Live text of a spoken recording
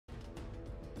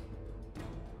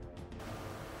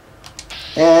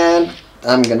And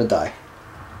I'm gonna die.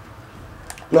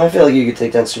 No, I feel like you could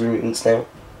take down super mutants now.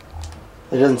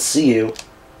 It doesn't see you.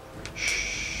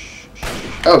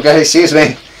 Oh, God, he sees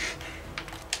me.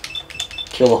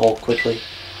 Kill the Hulk quickly.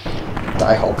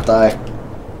 Die, Hulk, die.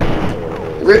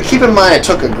 Keep in mind, I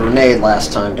took a grenade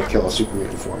last time to kill a super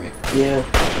mutant for me. Yeah.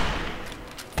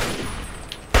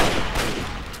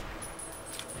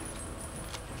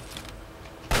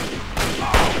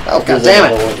 Oh, God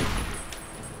damn it!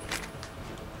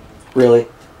 Really?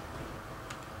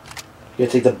 You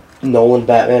gotta take the Nolan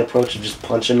Batman approach and just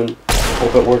punch him and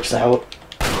hope it works out.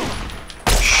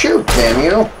 Shoot, damn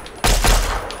you!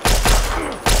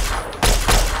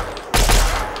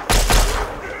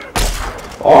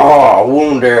 Oh,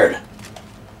 wounded.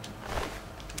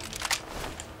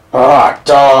 Ah,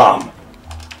 Dom.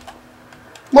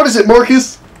 What is it,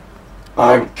 Marcus?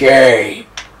 I'm gay.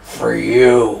 For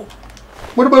you.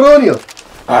 What about Anya?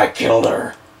 I killed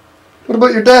her. What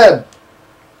about your dad?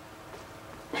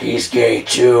 He's gay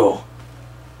too.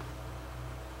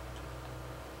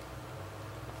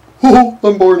 Oh,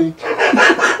 I'm Barney.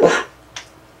 I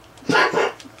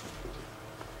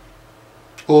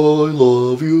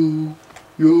love you.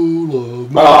 You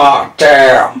love me. Ah,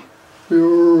 damn.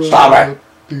 You're Stop it.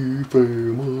 happy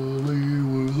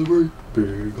family with a great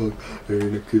big hug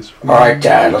and a kiss from Alright,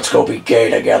 Dad, let's go be gay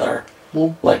together.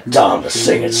 Let Dom to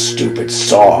sing his stupid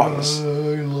songs. I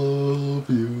love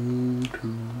you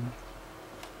too.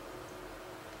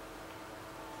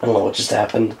 I don't know what just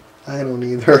happened. I don't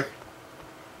either.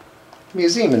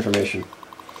 Museum information.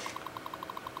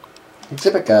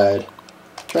 Exhibit guide.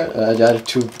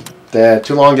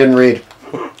 Too long, didn't read.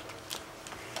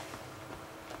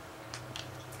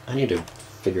 I need to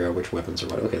figure out which weapons are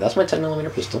what. Okay, that's my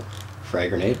 10mm pistol. Frag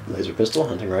grenade, laser pistol,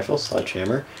 hunting rifle,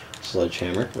 sledgehammer.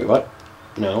 Wait, what?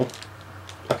 No.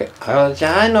 Okay,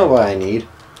 I know what I need.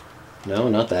 No,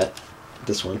 not that.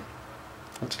 This one.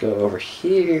 Let's go over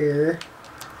here.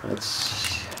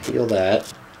 Let's heal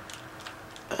that.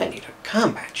 I need a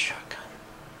combat shotgun.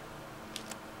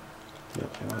 No,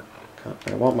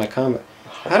 I want my combat.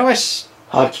 How do I...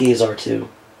 Hotkey is R2.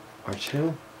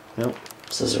 R2? Nope.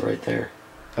 Says it right there.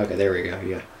 Okay, there we go,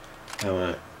 yeah. I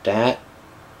want that.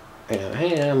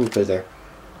 Hey, I'm gonna put there.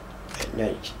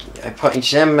 I put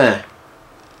some...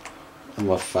 I'm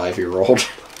a 5-year-old.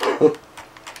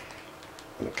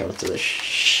 When it comes to this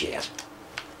shit.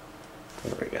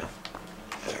 There we go.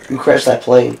 Who crashed that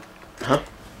plane? Huh?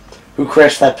 Who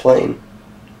crashed that plane?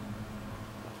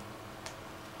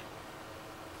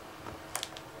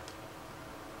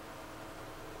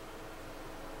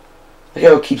 Look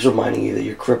how it keeps reminding you that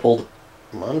you're crippled.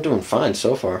 I'm doing fine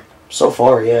so far. So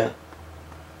far, yeah.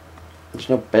 There's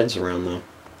no beds around, though.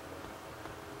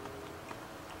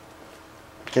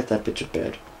 Get that bitch a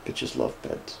bed. Bitches love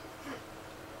beds.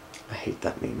 I hate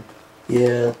that meme.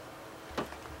 Yeah.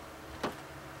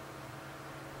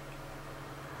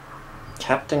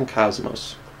 Captain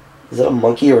Cosmos. Is that a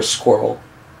monkey or a squirrel?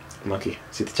 Monkey.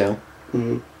 See the tail?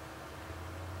 Mm-hmm.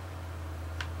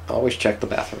 Always check the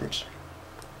bathrooms.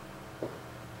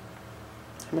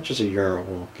 How much does a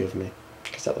urinal give me?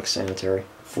 Because that looks sanitary.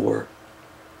 4.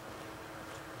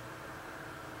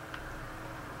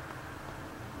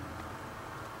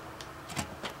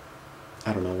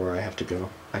 I don't know where I have to go.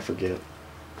 I forget.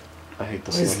 I hate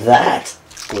this What is level. that?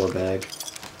 Floor bag.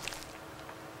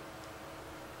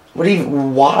 What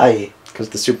even... Why? Because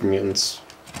the super mutants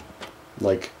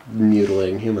like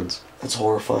mutilating humans. That's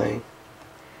horrifying.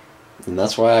 And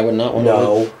that's why I would not want to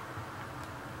live. No.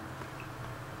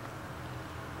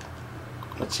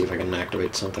 Let's see if I can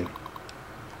activate something.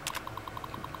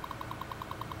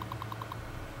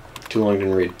 Too long,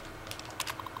 didn't read.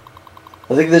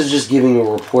 I think this is just giving you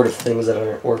a report of things that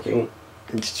aren't working.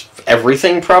 It's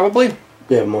everything, probably?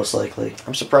 Yeah, most likely.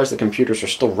 I'm surprised the computers are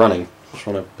still running. Just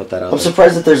want to put that out I'm there.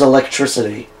 surprised that there's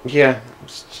electricity. Yeah.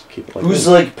 Just keep it like Who's,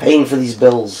 that. like, paying for these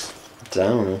bills? I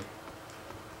don't know.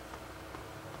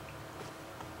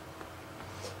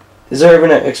 Is there ever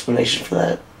an explanation for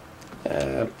that?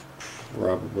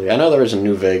 Probably. I know there is a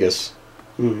New Vegas,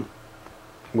 Hmm.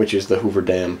 which is the Hoover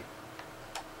Dam.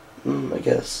 I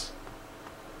guess.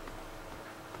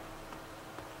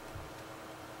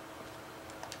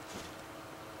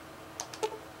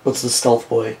 What's the stealth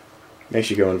boy? Makes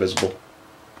you go invisible.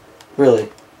 Really?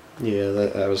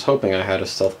 Yeah, I was hoping I had a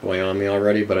stealth boy on me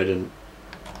already, but I didn't.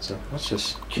 So, let's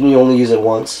just... Can you only use it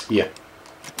once? Yeah.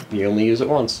 You only use it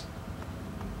once.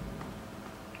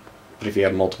 But if you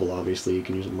have multiple, obviously, you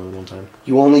can use it more than one time.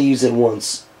 You only use it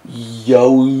once.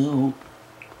 Yo.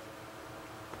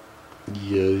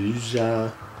 Yes.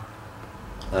 I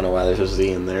don't know why there's a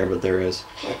Z in there, but there is.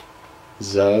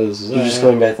 Zaza. You're just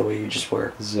going back the way you just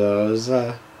were.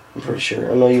 Zaza. I'm pretty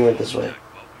sure. I know you went this way.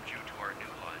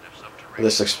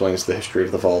 This explains the history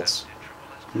of the vaults.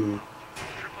 Hmm.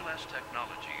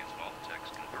 Technology is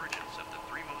Vault-Tech's convergence of the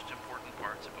three most important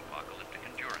parts of apocalyptic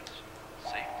endurance: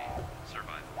 safety,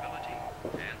 survivability,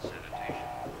 and sanitation.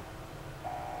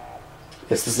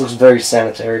 Yes, this looks very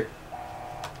sanitary.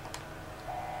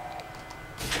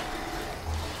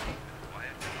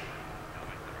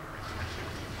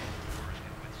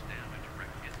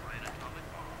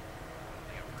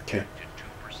 Okay.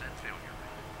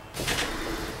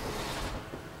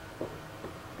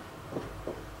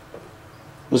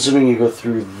 I'm assuming you go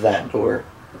through that door.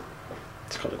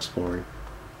 It's called exploring.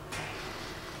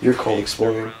 You're called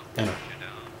exploring. I know.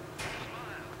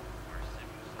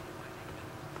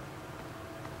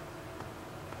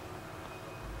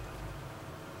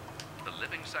 The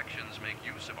living sections make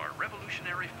use of our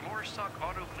revolutionary floor sock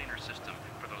auto cleaner system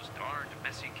for those darned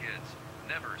messy kids.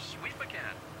 Never sweep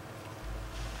again.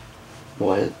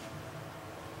 What?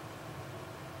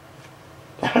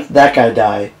 How did that guy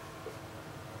die?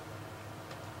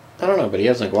 I don't know, but he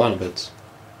has iguana bits.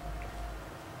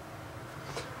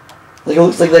 Like, it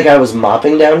looks like that guy was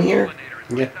mopping down here.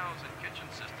 Yeah.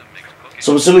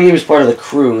 So I'm assuming he was part of the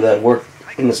crew that worked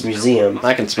in this museum.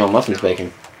 I can smell muffins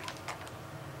baking.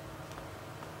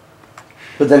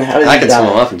 But then how did I he can die?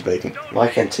 smell muffins baking. Well, I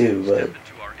can too, but... Step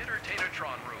into our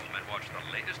Entertainatron room and watch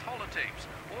the latest holotapes,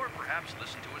 or perhaps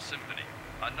listen to a symphony.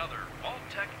 Another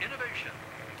Vault-Tech innovation.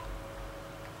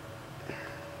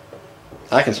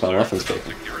 I can smell muffins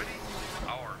baking. Security,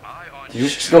 our eye on Did you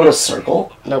just go in a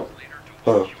circle? Nope.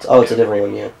 Oh, it's a different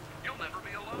one, yeah. You'll never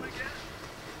be alone again.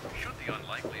 Should the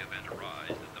unlikely event arise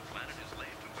that the planet is laid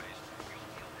to waste,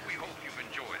 we hope you've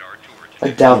enjoyed our tour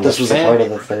today. I doubt this was a part of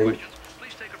the thing.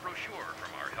 Please take a brochure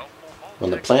from our helpful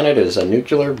When the Vault-Tech planet is a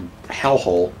nuclear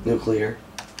hellhole. Nuclear.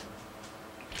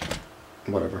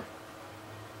 Whatever.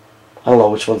 I don't know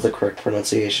which one's the correct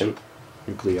pronunciation.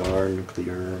 Nuclear.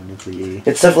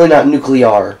 It's definitely not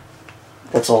nuclear.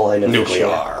 That's all I know. for sure.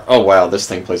 Nuclear. Oh wow, this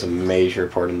thing plays a major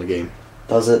part in the game.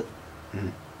 Does it?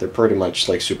 They're pretty much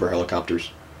like super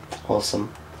helicopters.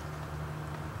 Awesome.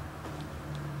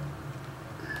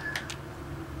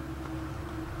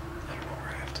 I don't know where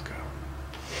I have to go.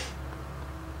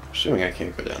 Assuming I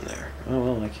can't go down there. Oh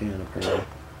well, I can apparently.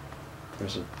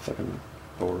 There's a fucking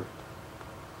door.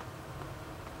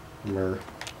 I'm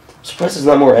surprised there's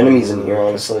not more enemies in here,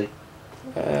 honestly.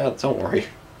 Don't worry.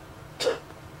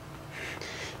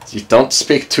 You don't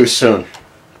speak too soon.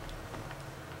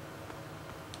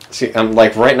 See, I'm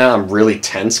like, right now I'm really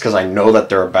tense because I know that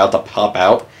they're about to pop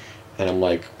out. And I'm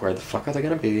like, where the fuck are they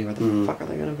gonna be? Where the fuck are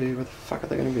they gonna be? Where the fuck are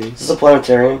they gonna be? Is this a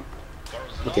planetarium?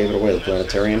 I gave it away, the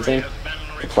planetarium thing.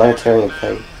 The planetarium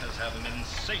thing. Has had an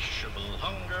insatiable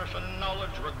hunger for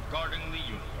knowledge regarding the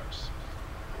universe.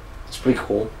 It's pretty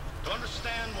cool. To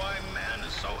understand why man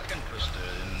is so interested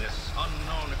in this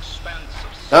unknown expanse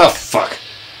of Oh, fuck.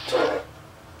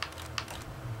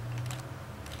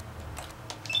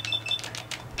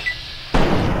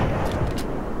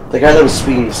 The guy that was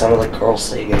speaking sounded like Carl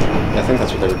Sagan. I think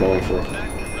that's what they were going for.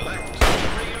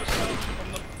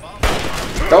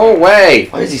 Go away!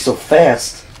 Why is he so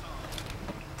fast?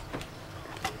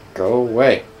 Go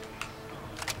away.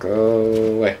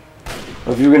 Go away.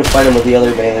 If you were gonna fight him with the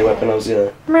other melee weapon, I was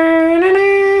gonna...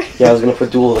 Yeah, I was gonna put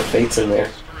Duel of the Fates in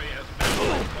there.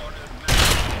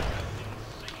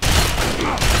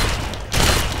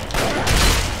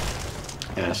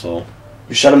 Asshole.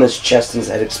 You shot him in his chest and his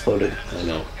head exploded. I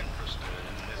know.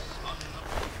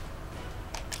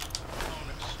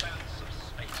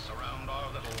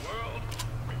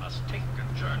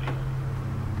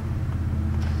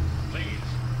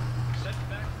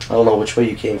 I don't know which way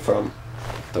you came from.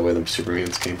 The way the super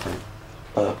mutants came from.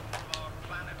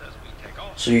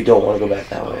 So you don't want to go back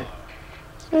that way.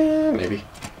 Maybe.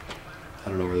 I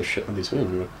don't know where the shit with these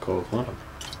mutants would go quantum.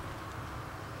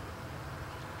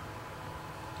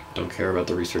 Don't care about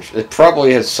the research. It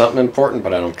probably has something important,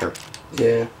 but I don't care.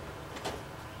 Yeah.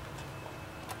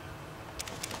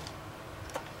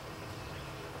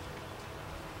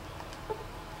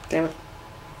 Damn it.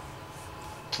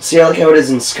 See, I like how it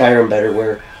is in Skyrim better,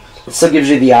 where it still gives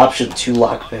you the option to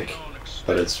lockpick.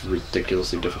 But it's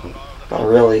ridiculously difficult. Not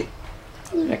really.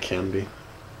 It can be.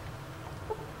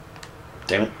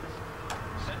 Damn it.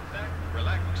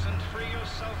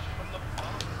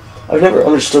 I've never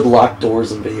understood locked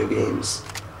doors in video games.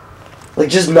 Like,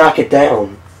 just knock it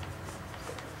down.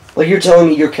 Like, you're telling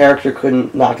me your character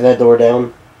couldn't knock that door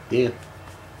down? Yeah.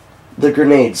 The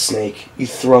grenades, Snake. You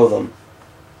throw them.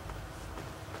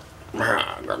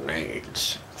 Ah,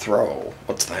 grenades. Throw.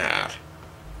 What's that?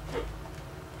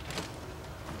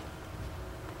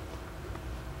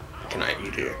 Can I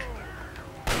eat it?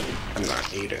 I'm gonna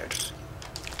eat it.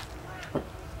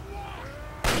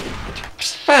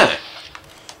 It's fine.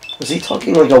 Was he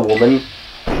talking like a woman?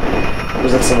 Or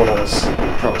was that someone else?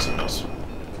 Probably someone else.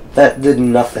 That did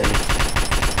nothing.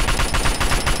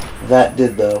 That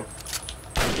did, though.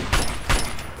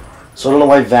 So I don't know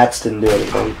why VATS didn't do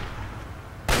anything.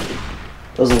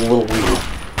 That was a little weird.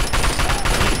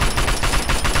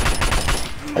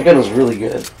 That gun was really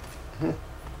good.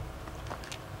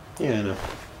 Yeah, I know.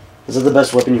 Is that the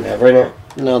best weapon you have right now?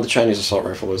 No, the Chinese assault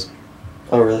rifle is.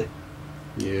 Oh, really?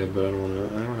 Yeah, but I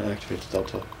don't want to activate the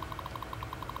delta.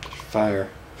 Fire.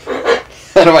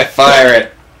 How do I fire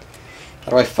it?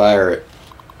 How do I fire it?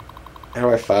 How do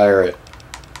I fire it?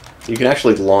 You can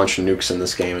actually launch nukes in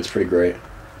this game. It's pretty great.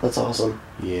 That's awesome.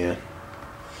 Yeah.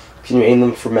 Can you aim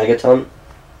them for Megaton?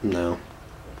 No.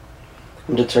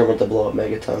 I'm determined to blow up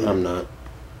Megaton. I'm not.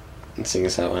 And seeing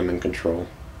as how I'm in control.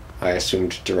 I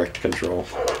assumed direct control.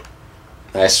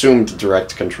 I assumed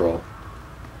direct control.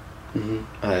 Mm-hmm.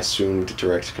 I assumed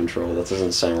direct control. That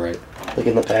doesn't sound right. Like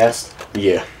in the past?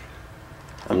 Yeah.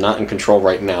 I'm not in control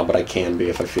right now, but I can be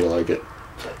if I feel like it.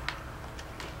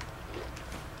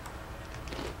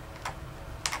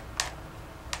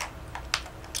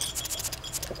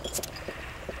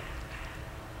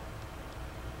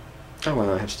 Oh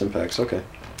wow, I have stim packs, okay.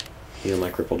 Heal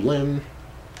my crippled limb.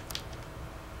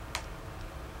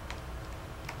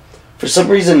 For some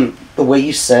reason, the way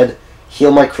you said,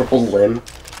 heal my crippled limb,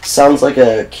 sounds like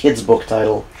a kid's book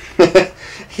title.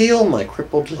 Heal my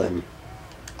crippled limb.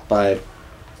 By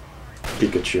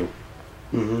Pikachu.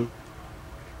 Mm-hmm.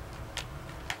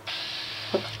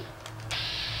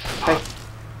 Hi.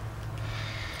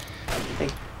 Hey.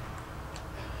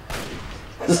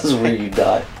 This is where you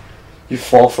die. You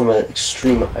fall from an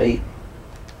extreme height.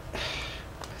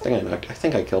 I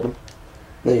think I killed him.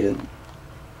 No, you didn't.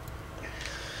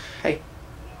 Hey.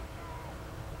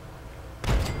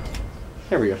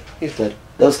 There we go. He's dead.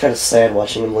 That was kind of sad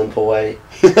watching him limp away.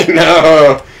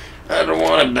 No! I don't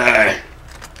want to die.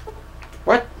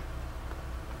 What?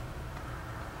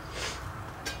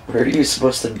 Where are you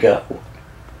supposed to go?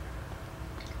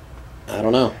 I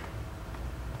don't know.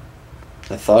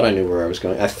 I thought I knew where I was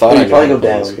going. I thought Well, I you knew how probably to go play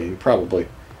down. this game. Probably.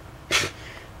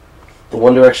 The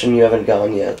one direction you haven't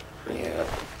gone yet. Yeah.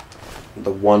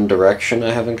 The one direction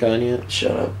I haven't gone yet.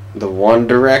 Shut up. The one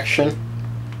direction?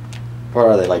 What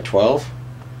are they, like 12?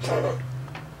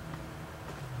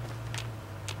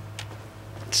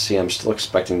 See, I'm still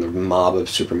expecting the mob of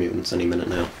super mutants any minute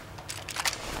now.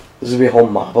 There's gonna be a whole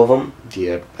mob of them.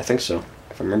 Yeah, I think so,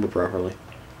 if I remember properly.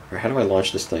 Or how do I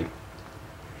launch this thing?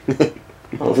 I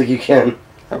don't think you can.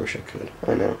 I wish I could.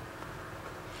 I know.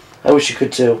 I wish you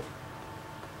could too.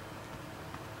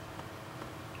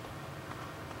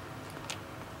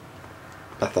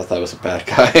 I thought that was a bad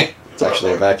guy. It's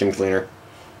actually a vacuum cleaner.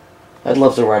 I'd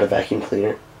love to ride a vacuum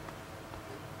cleaner.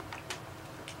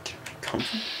 Did I come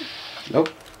from here? Nope.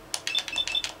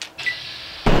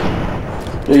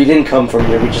 No, you didn't come from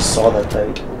here. We just saw that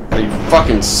thing. Are you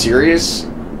fucking serious?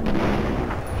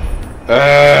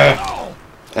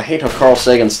 I hate how Carl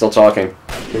Sagan's still talking.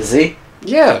 Is he?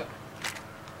 Yeah.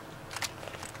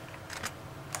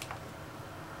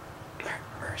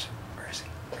 Where is he? Where is he?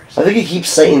 Where is he? I think he keeps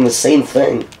saying the same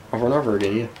thing. Over and over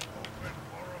again, yeah.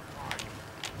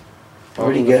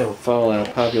 Where'd he go?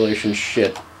 Fallout population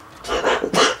shit.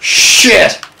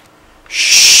 Shit!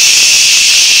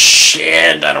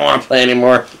 Shit! I don't want to play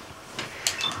anymore.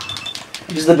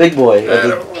 He's the big boy.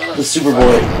 The super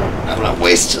boy. I'm not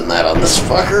wasting that on this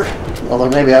fucker. Although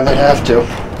maybe I might have to.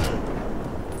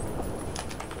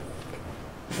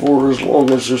 For as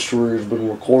long as history has been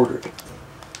recorded,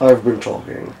 I've been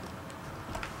talking.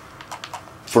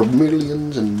 For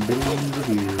millions and billions of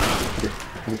years.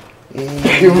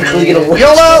 You're really gonna wait?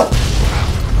 YOLO!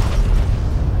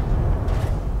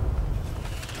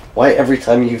 Why every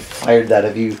time you've fired that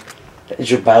has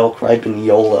your battle cry been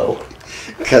YOLO?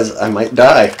 Because I might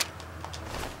die.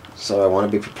 So I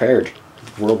want to be prepared.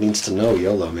 The world needs to know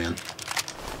YOLO, man.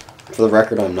 For the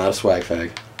record, I'm not a swag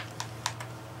fag.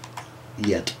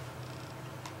 Yet.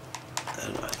 I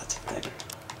don't know if that's a thing.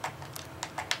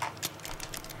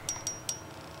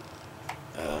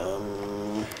 I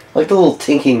like the little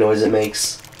tinking noise it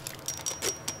makes.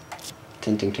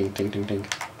 Tink, tink, tink, tink, tink, tink.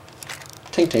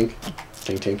 Tink, tink.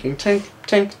 Tink, tink, tink, tink,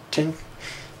 tink, tink.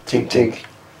 Tink, tink.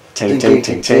 Tink, tink,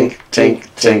 tink, tink, tink, tink.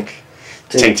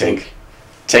 Tink, tink.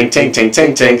 Tink, tink, tink,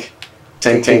 tink, tink.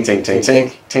 Tink, tink, tink, tink,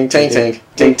 tink. Tink, tink, tink.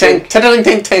 Tink, tink. Tink,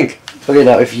 tink, tink. Okay,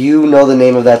 now if you know the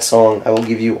name of that song, I will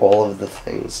give you all of the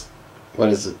things. What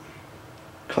is it?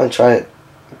 Come on, try it.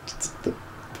 It's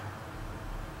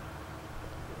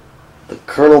the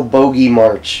Colonel Bogey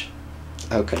March.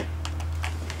 Okay.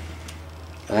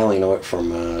 I only know it from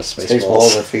Spaceballs,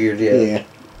 Spaceballs. I figured, yeah. Yeah.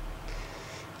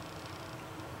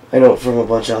 I know it from a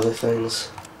bunch of other things.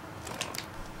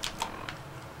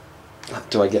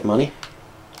 Do I get money?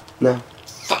 No.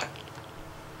 Fuck.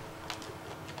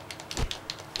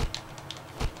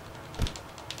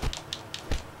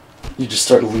 You just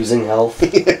start losing health.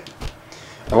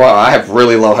 Wow, I have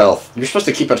really low health. You're supposed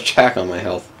to keep a check on my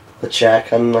health. The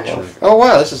check on my health. Oh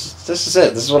wow, this is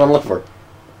it. This is what I'm looking for.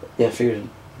 Yeah, I figured.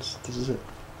 This is it.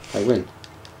 I win.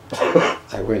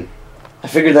 I win. I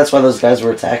figured that's why those guys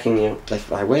were attacking you.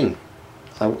 I win.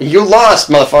 You lost,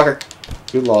 motherfucker.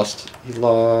 You lost. You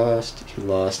lost. You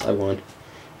lost. I won.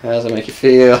 How does that make you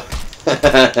feel?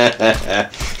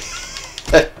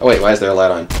 Oh wait, why is there a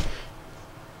light on?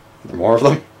 Are there more of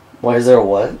them? Why is there a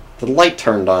what? The light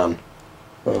turned on.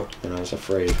 Oh. And I was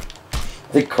afraid.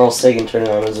 I think Carl Sagan turned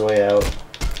it on his way out.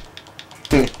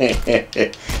 You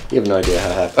have no idea how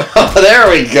that happened. Oh, there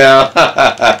we go!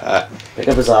 Pick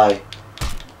up his eye.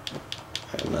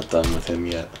 I'm not done with him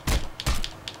yet.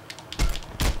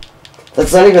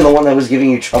 That's not even the one that was giving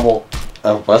you trouble.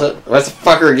 Oh, was it? What's the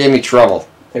fucker who gave me trouble?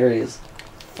 There he is.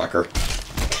 Fucker.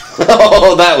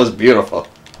 Oh, that was beautiful.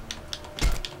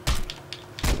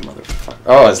 Motherfucker.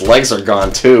 Oh, his legs are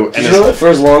gone too. Did you know that for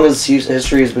as long as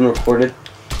history has been recorded,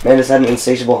 man has had an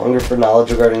insatiable hunger for knowledge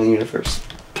regarding the universe?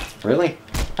 Really?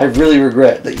 I really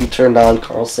regret that you turned on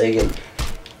Carl Sagan.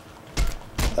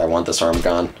 I want this arm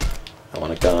gone. I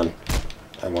want it gone.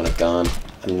 I want it gone.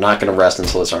 I'm not going to rest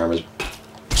until this arm is...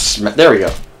 There we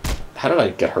go. How did I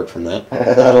get hurt from that?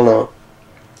 I don't know.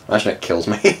 Imagine it kills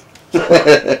me.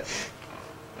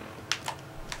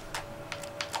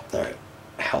 Alright.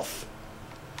 Health.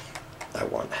 I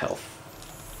want health.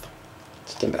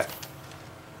 Stand back.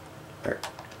 Alright.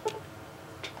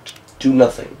 Do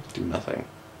nothing. Do nothing.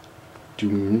 Do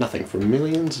nothing for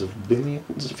millions of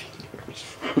billions of years.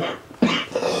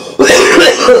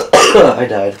 I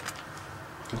died.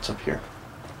 What's up here?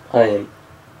 I am.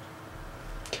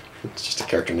 It's just a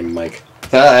character named Mike.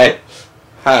 Hi!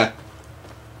 Hi!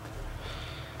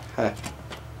 Hi.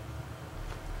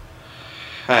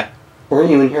 Hi.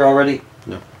 Weren't you in here already?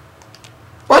 No.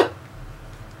 What?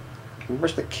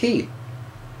 Where's the key?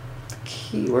 The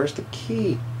key. Where's the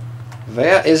key?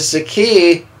 Where is the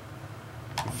key?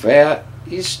 Where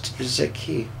is the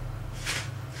key?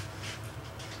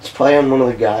 It's probably on one of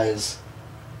the guys.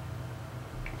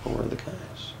 Where are the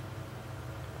guys?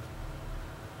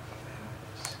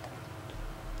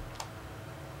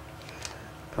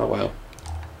 Oh wow.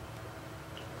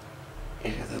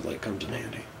 Yeah, that light comes in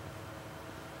handy.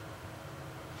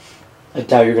 I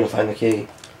doubt you're gonna find the key.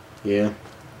 Yeah.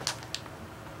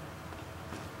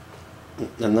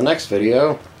 In the next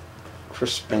video,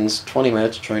 Chris spends 20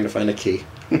 minutes trying to find a key.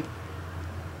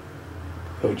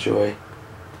 Oh joy.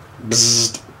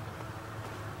 Bzzzt.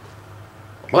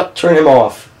 What? Turn him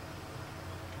off.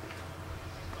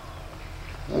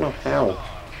 I don't know how.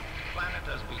 Planet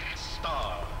has been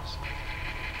stars.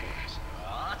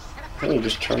 I think it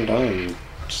just turned on and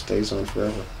stays on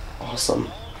forever. Awesome.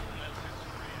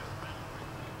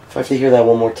 If I have to hear that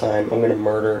one more time, I'm gonna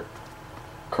murder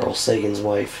Carl Sagan's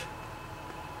wife.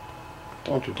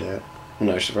 Don't do that.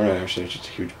 No, she's not actually just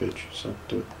a huge bitch, so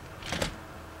do it.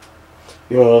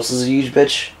 You know what else is a huge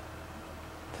bitch?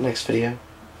 The next video.